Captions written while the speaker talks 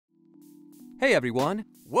Hey everyone,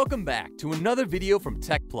 welcome back to another video from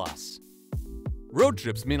Tech Plus. Road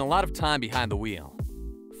trips mean a lot of time behind the wheel.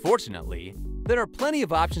 Fortunately, there are plenty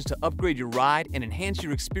of options to upgrade your ride and enhance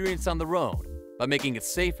your experience on the road by making it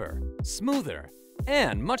safer, smoother,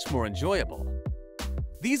 and much more enjoyable.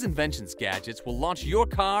 These Inventions gadgets will launch your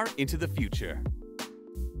car into the future.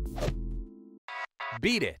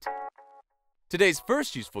 Beatit. Today's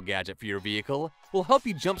first useful gadget for your vehicle will help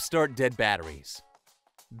you jumpstart dead batteries.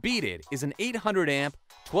 Beatit is an 800-amp,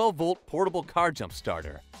 12-volt portable car jump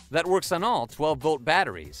starter that works on all 12-volt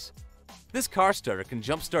batteries. This car starter can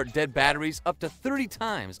jumpstart dead batteries up to 30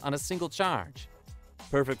 times on a single charge.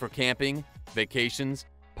 Perfect for camping, vacations,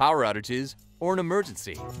 power outages, or an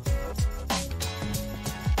emergency.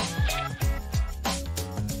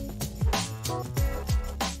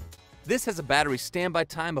 This has a battery standby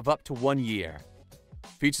time of up to 1 year.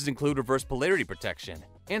 Features include reverse polarity protection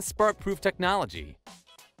and spark-proof technology.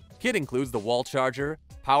 Kit includes the wall charger,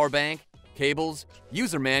 power bank, cables,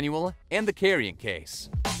 user manual, and the carrying case.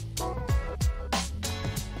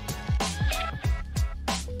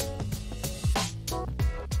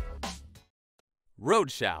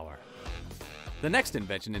 Road shower. The next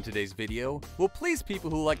invention in today's video will please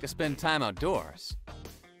people who like to spend time outdoors.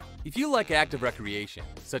 If you like active recreation,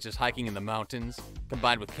 such as hiking in the mountains,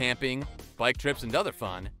 combined with camping, bike trips, and other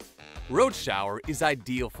fun, Road Shower is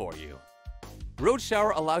ideal for you. Road Shower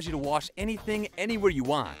allows you to wash anything, anywhere you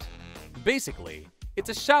want. Basically, it's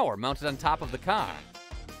a shower mounted on top of the car.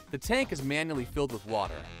 The tank is manually filled with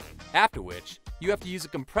water, after which you have to use a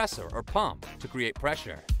compressor or pump to create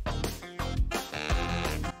pressure.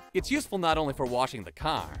 It's useful not only for washing the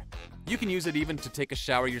car, you can use it even to take a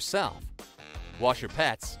shower yourself, wash your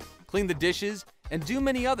pets, clean the dishes, and do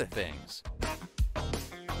many other things.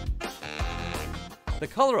 The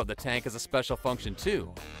color of the tank has a special function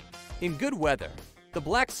too. In good weather, the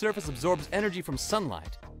black surface absorbs energy from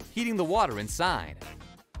sunlight, heating the water inside.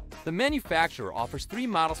 The manufacturer offers 3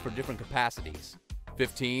 models for different capacities: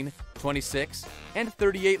 15, 26, and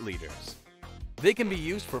 38 liters. They can be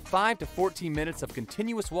used for 5 to 14 minutes of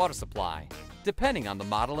continuous water supply, depending on the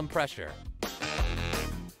model and pressure.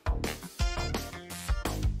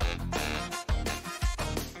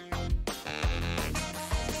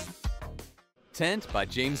 Tent by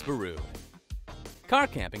James Baru. Car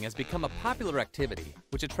camping has become a popular activity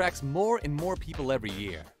which attracts more and more people every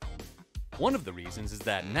year. One of the reasons is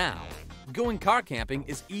that now, going car camping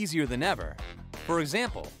is easier than ever. For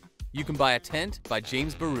example, you can buy a tent by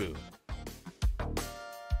James Baru.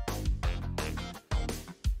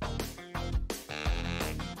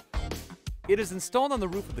 It is installed on the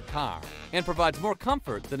roof of the car and provides more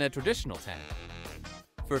comfort than a traditional tent.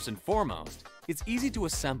 First and foremost, it's easy to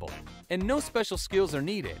assemble and no special skills are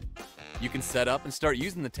needed. You can set up and start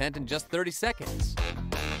using the tent in just 30 seconds.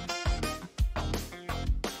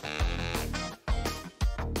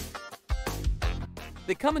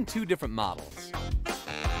 They come in 2 different models.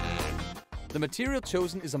 The material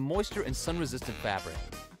chosen is a moisture and sun-resistant fabric.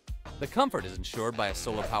 The comfort is ensured by a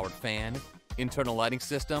solar-powered fan, internal lighting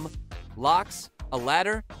system, locks, a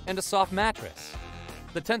ladder, and a soft mattress.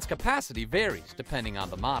 The tent's capacity varies depending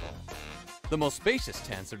on the model. The most spacious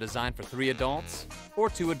tents are designed for 3 adults or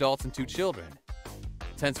 2 adults and 2 children.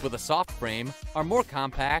 Tents with a soft frame are more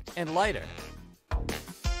compact and lighter.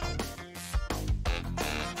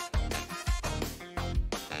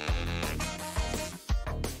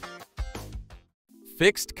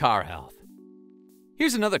 Fixed car health.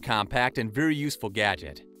 Here's another compact and very useful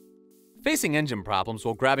gadget. Facing engine problems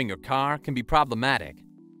while grabbing your car can be problematic.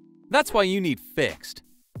 That's why you need Fixed,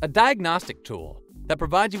 a diagnostic tool that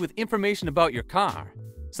provides you with information about your car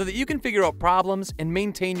so that you can figure out problems and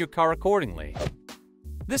maintain your car accordingly.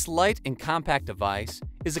 This light and compact device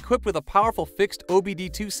is equipped with a powerful fixed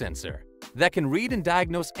OBD2 sensor that can read and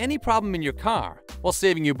diagnose any problem in your car while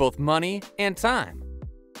saving you both money and time.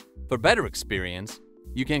 For better experience,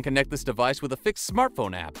 you can connect this device with a fixed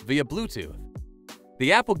smartphone app via Bluetooth.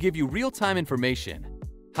 The app will give you real-time information,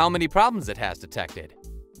 how many problems it has detected,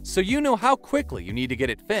 so you know how quickly you need to get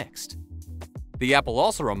it fixed. The app will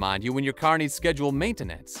also remind you when your car needs scheduled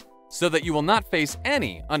maintenance, so that you will not face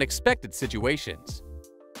any unexpected situations.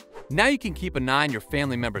 Now you can keep an eye on your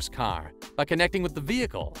family member's car by connecting with the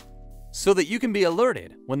vehicle, so that you can be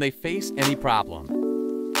alerted when they face any problem.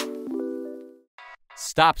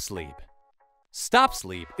 Stop Sleep. Stop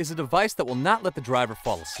Sleep is a device that will not let the driver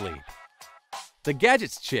fall asleep. The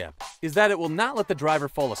gadget's chip is that it will not let the driver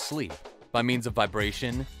fall asleep by means of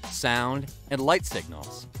vibration, sound, and light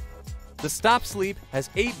signals. The Stop Sleep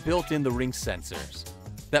has 8 built-in Ring sensors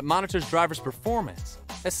that monitors driver's performance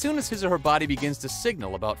as soon as his or her body begins to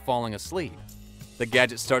signal about falling asleep. The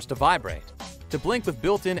gadget starts to vibrate, to blink with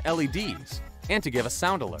built-in LEDs, and to give a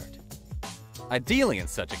sound alert. Ideally, in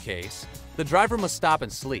such a case, the driver must stop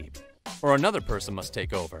and sleep, or another person must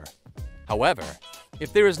take over. However,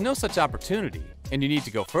 if there is no such opportunity and you need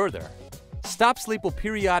to go further, stop sleep will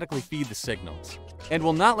periodically feed the signals and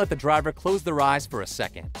will not let the driver close their eyes for a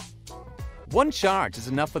second. One charge is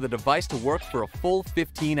enough for the device to work for a full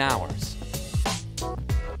 15 hours.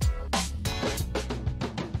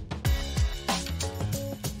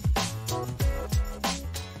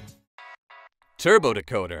 Turbo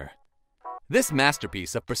decoder. This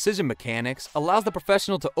masterpiece of precision mechanics allows the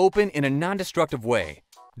professional to open in a non-destructive way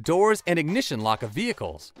doors and ignition lock of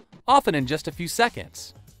vehicles, often in just a few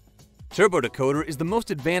seconds. Turbo decoder is the most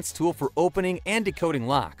advanced tool for opening and decoding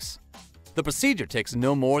locks. The procedure takes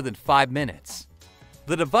no more than 5 minutes.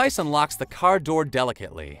 The device unlocks the car door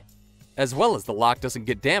delicately, as well as the lock doesn't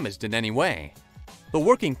get damaged in any way. The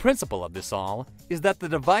working principle of this all is that the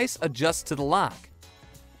device adjusts to the lock.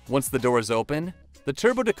 Once the door is open, the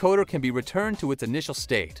turbo decoder can be returned to its initial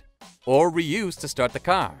state, or reused to start the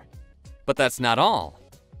car. But that's not all.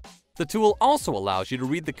 The tool also allows you to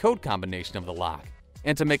read the code combination of the lock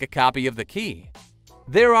and to make a copy of the key.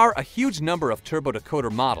 There are a huge number of turbo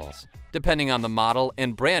decoder models, depending on the model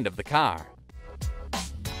and brand of the car.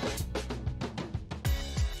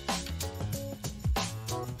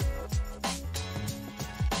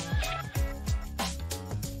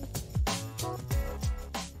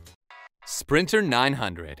 Sprinter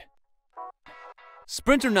 900.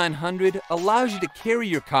 Sprinter 900 allows you to carry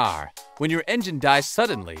your car when your engine dies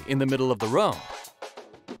suddenly in the middle of the road.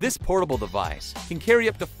 This portable device can carry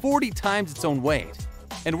up to 40 times its own weight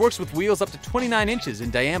and works with wheels up to 29 inches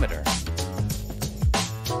in diameter.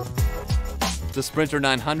 The Sprinter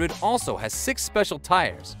 900 also has 6 special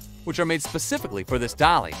tires, which are made specifically for this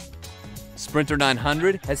dolly. Sprinter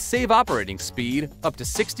 900 has safe operating speed up to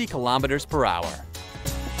 60 kilometers per hour.